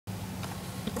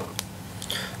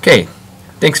Okay,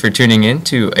 thanks for tuning in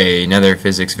to another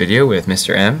physics video with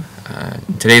Mr. M.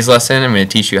 In today's lesson, I'm going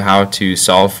to teach you how to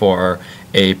solve for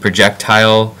a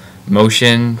projectile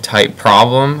motion type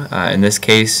problem. In this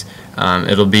case,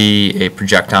 it'll be a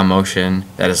projectile motion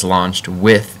that is launched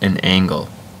with an angle.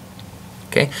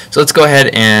 Okay, so let's go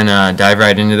ahead and dive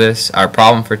right into this. Our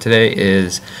problem for today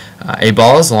is a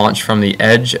ball is launched from the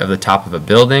edge of the top of a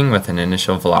building with an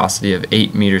initial velocity of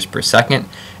 8 meters per second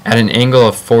at an angle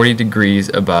of 40 degrees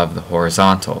above the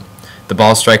horizontal. The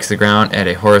ball strikes the ground at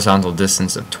a horizontal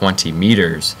distance of 20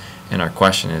 meters. And our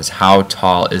question is, how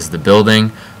tall is the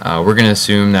building? We're going to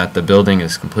assume that the building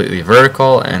is completely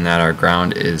vertical and that our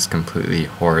ground is completely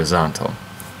horizontal.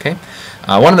 Okay.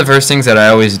 One of the first things that I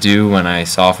always do when I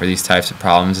solve for these types of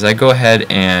problems is I go ahead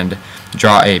and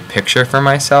draw a picture for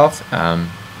myself. I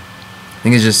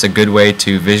think it's just a good way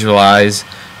to visualize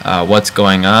what's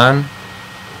going on.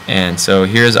 And so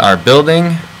here's our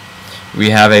building.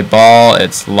 We have a ball.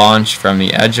 It's launched from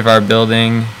the edge of our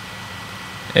building.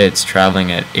 It's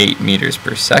traveling at 8 meters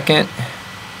per second.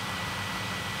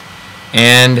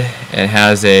 And it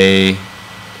has a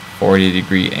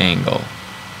 40-degree angle.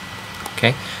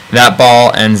 Okay. That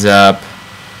ball ends up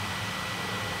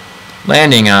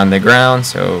landing on the ground,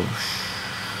 so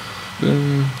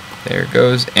boom, there it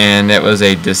goes, and it was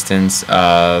a distance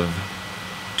of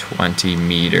 20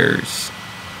 meters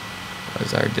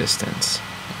was our distance.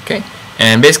 Okay,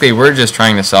 and basically we're just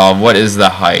trying to solve what is the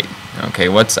height. Okay,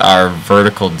 what's our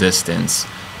vertical distance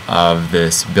of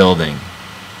this building?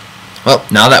 Well,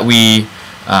 now that we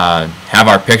have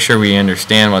our picture, we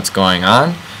understand what's going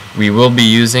on. We will be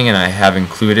using, and I have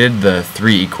included, the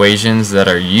three equations that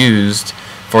are used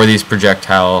for these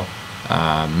projectile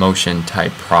motion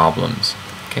type problems.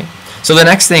 Okay. So the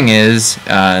next thing is,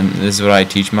 and this is what I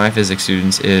teach my physics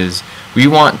students, is we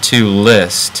want to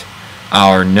list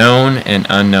our known and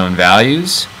unknown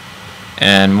values,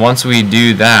 and once we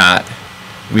do that,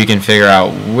 we can figure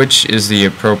out which is the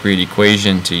appropriate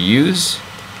equation to use,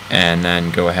 and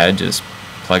then go ahead, just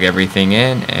plug everything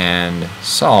in and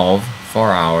solve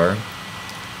for our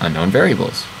unknown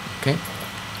variables. Okay.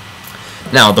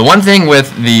 Now, the one thing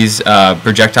with these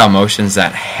projectile motions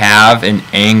that have an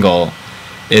angle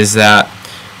is that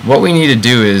what we need to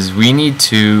do is we need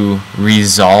to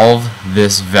resolve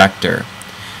this vector.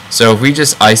 So if we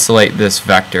just isolate this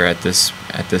vector at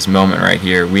this moment right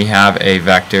here, we have a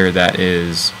vector that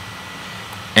is,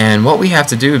 and what we have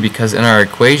to do, because in our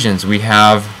equations we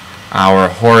have our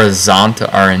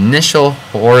initial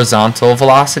horizontal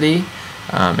velocity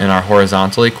in our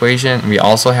horizontal equation. We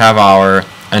also have our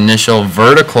initial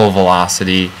vertical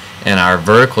velocity in our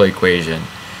vertical equation.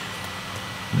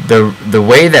 The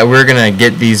way that we're going to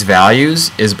get these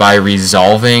values is by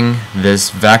resolving this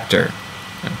vector.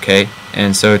 Okay,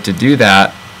 and so to do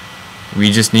that, we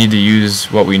just need to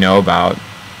use what we know about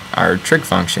our trig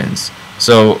functions.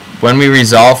 So when we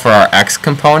resolve for our x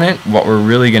component, what we're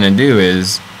really going to do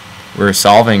is we're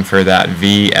solving for that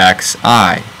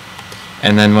vxi.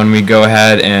 And then when we go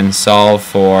ahead and solve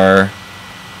for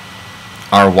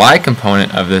our y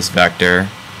component of this vector,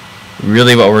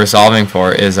 really what we're solving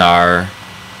for is our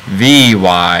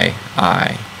vyi.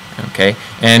 Okay?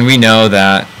 And we know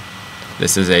that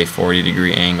this is a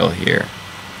 40-degree angle here.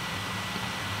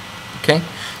 Okay?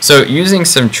 So using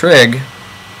some trig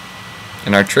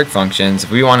in our trig functions, if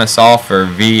we want to solve for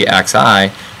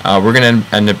vxi, we're going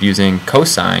to end up using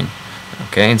cosine.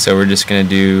 Okay? And so we're just going to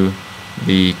do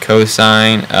the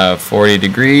cosine of 40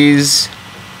 degrees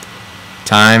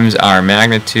times our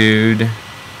magnitude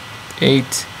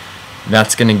 8.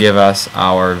 That's going to give us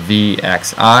our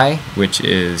vxi, which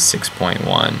is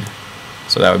 6.1.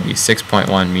 So that would be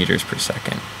 6.1 meters per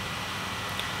second.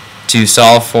 To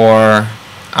solve for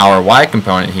our y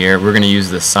component here, we're going to use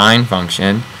the sine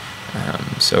function.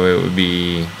 So it would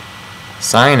be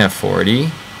sine of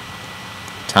 40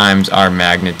 times our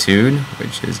magnitude,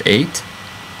 which is 8.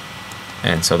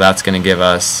 And so that's going to give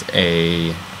us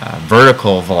a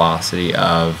vertical velocity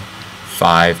of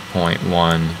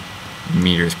 5.1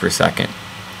 meters per second.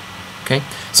 Okay,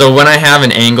 so when I have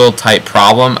an angle type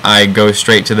problem, I go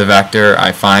straight to the vector,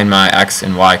 I find my x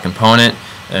and y component,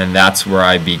 and that's where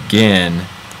I begin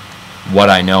what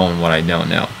I know and what I don't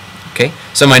know. Okay,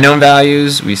 so my known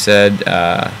values, we said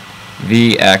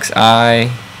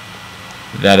vxi,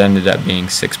 that ended up being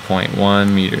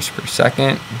 6.1 meters per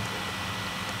second.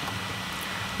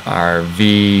 Our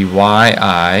vyi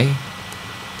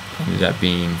ended up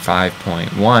being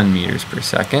 5.1 meters per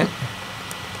second.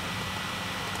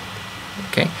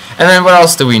 Okay, and then what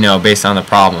else do we know based on the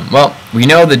problem? Well, we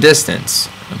know the distance,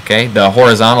 okay, the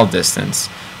horizontal distance.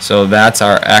 So that's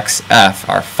our xf.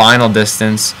 Our final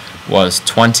distance was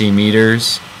 20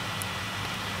 meters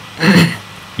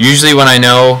Usually when I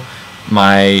know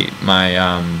my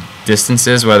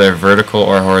distances, whether vertical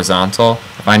or horizontal,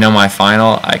 if I know my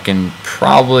final, I can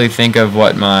probably think of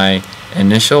what my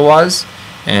initial was,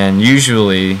 and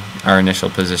usually our initial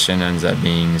position ends up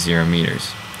being 0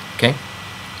 meters. Okay.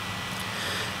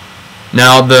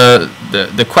 Now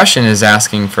the question is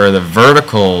asking for the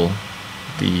vertical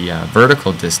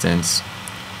distance.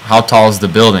 How tall is the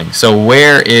building? So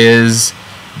where is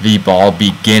the ball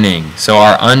beginning? So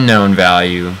our unknown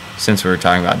value, since we're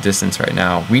talking about distance right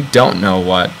now, we don't know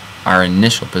what our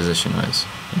initial position was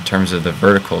in terms of the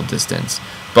vertical distance.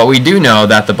 But we do know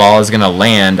that the ball is going to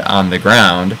land on the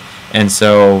ground, and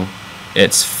so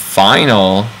its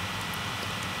final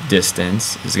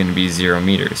distance is going to be 0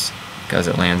 meters because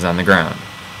it lands on the ground.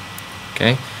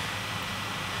 Okay?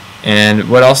 And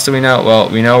what else do we know? Well,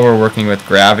 we know we're working with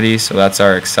gravity, so that's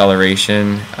our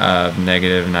acceleration of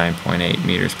negative 9.8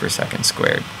 meters per second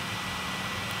squared.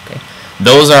 Okay.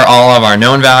 Those are all of our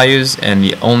known values, and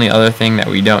the only other thing that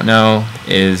we don't know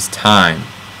is time.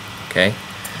 Okay.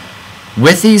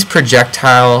 With these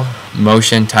projectile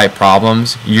motion type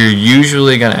problems, you're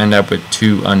usually going to end up with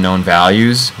two unknown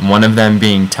values, one of them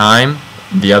being time,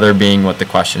 the other being what the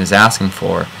question is asking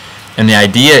for. And the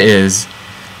idea is,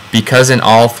 because in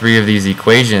all three of these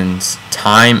equations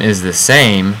time is the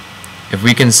same, if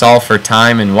we can solve for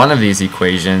time in one of these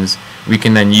equations, we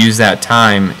can then use that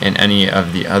time in any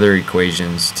of the other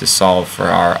equations to solve for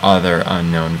our other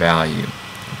unknown value.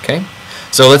 Okay?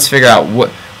 So let's figure out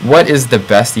what is the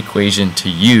best equation to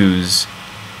use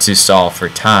to solve for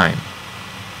time.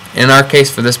 In our case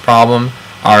for this problem,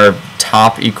 our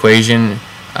top equation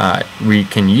we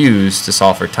can use to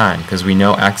solve for time, because we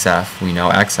know xf, we know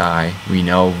xi, we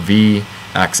know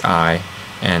vxi,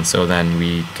 and so then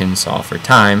we can solve for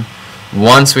time.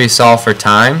 Once we solve for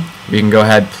time, we can go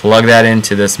ahead, plug that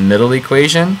into this middle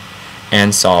equation,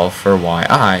 and solve for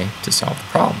yi to solve the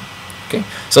problem. Okay,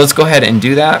 so let's go ahead and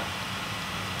do that.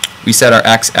 We set our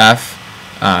xf,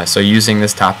 so using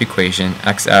this top equation,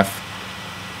 xf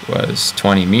was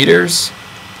 20 meters.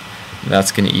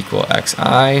 That's going to equal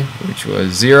xi, which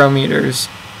was 0 meters,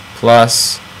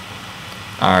 plus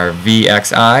our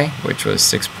vxi, which was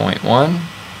 6.1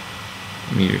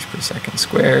 meters per second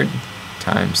squared,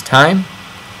 times time.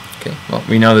 Okay, well,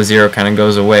 we know the 0 kind of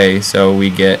goes away, so we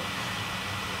get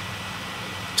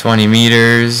 20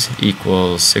 meters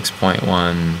equals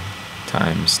 6.1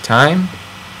 times time,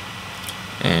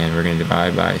 and we're going to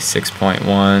divide by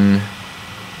 6.1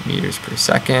 meters per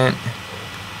second.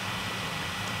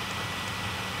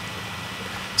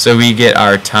 So we get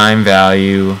our time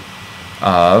value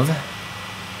of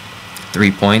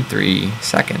 3.3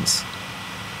 seconds.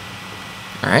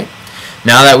 Alright,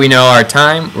 now that we know our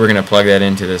time, we're going to plug that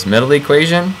into this middle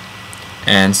equation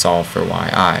and solve for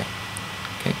yi.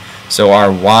 Okay, so our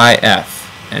yf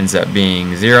ends up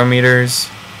being 0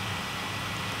 meters.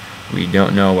 We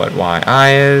don't know what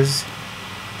yi is.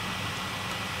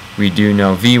 We do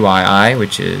know vyi,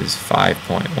 which is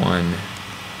 5.1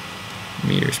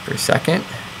 meters per second.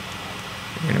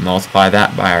 We're going to multiply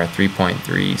that by our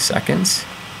 3.3 seconds.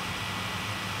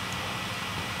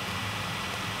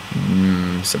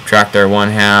 Subtract our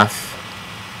 1/2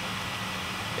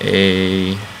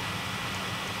 a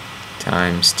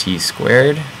times t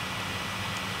squared.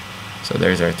 So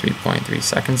there's our 3.3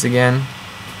 seconds again.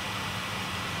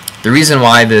 The reason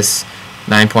why this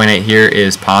 9.8 here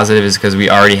is positive is because we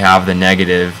already have the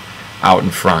negative out in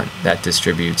front that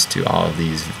distributes to all of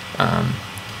these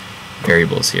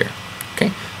variables here.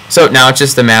 Okay, so now it's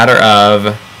just a matter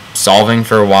of solving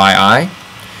for yi.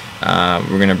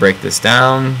 We're going to break this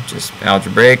down just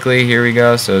algebraically. Here we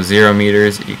go. So 0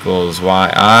 meters equals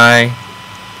yi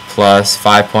plus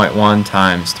 5.1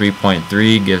 times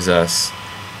 3.3 gives us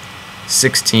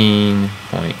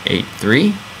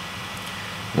 16.83.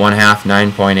 1/2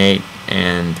 9.8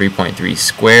 and 3.3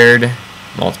 squared.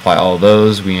 Multiply all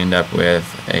those, we end up with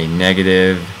a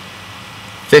negative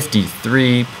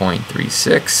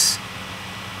 53.36.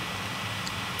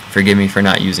 Forgive me for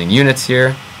not using units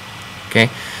here. Okay,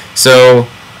 so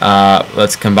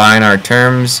let's combine our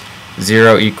terms.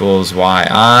 0 equals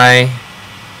yi.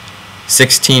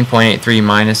 16.83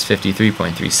 minus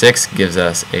 53.36 gives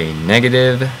us a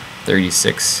negative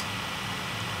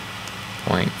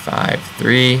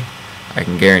 36.53. I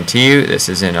can guarantee you this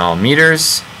is in all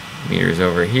meters. Meters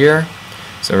over here.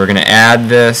 So we're going to add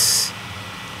this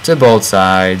to both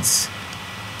sides.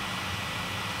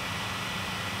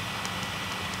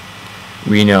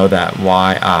 We know that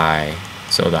yi,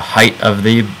 so the height of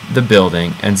the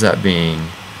building, ends up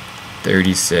being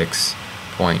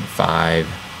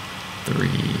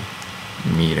 36.53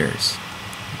 meters.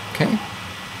 Okay.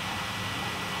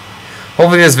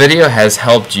 Hopefully this video has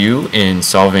helped you in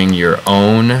solving your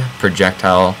own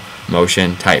projectile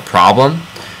motion type problem.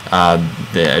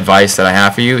 The advice that I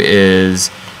have for you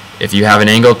is, if you have an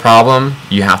angled problem,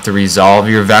 you have to resolve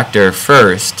your vector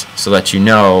first so that you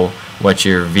know what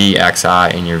your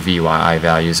Vxi and your Vyi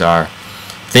values are.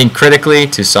 Think critically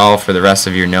to solve for the rest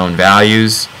of your known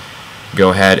values. Go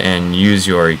ahead and use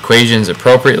your equations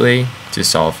appropriately to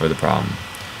solve for the problem.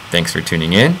 Thanks for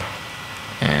tuning in,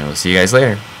 and we'll see you guys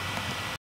later.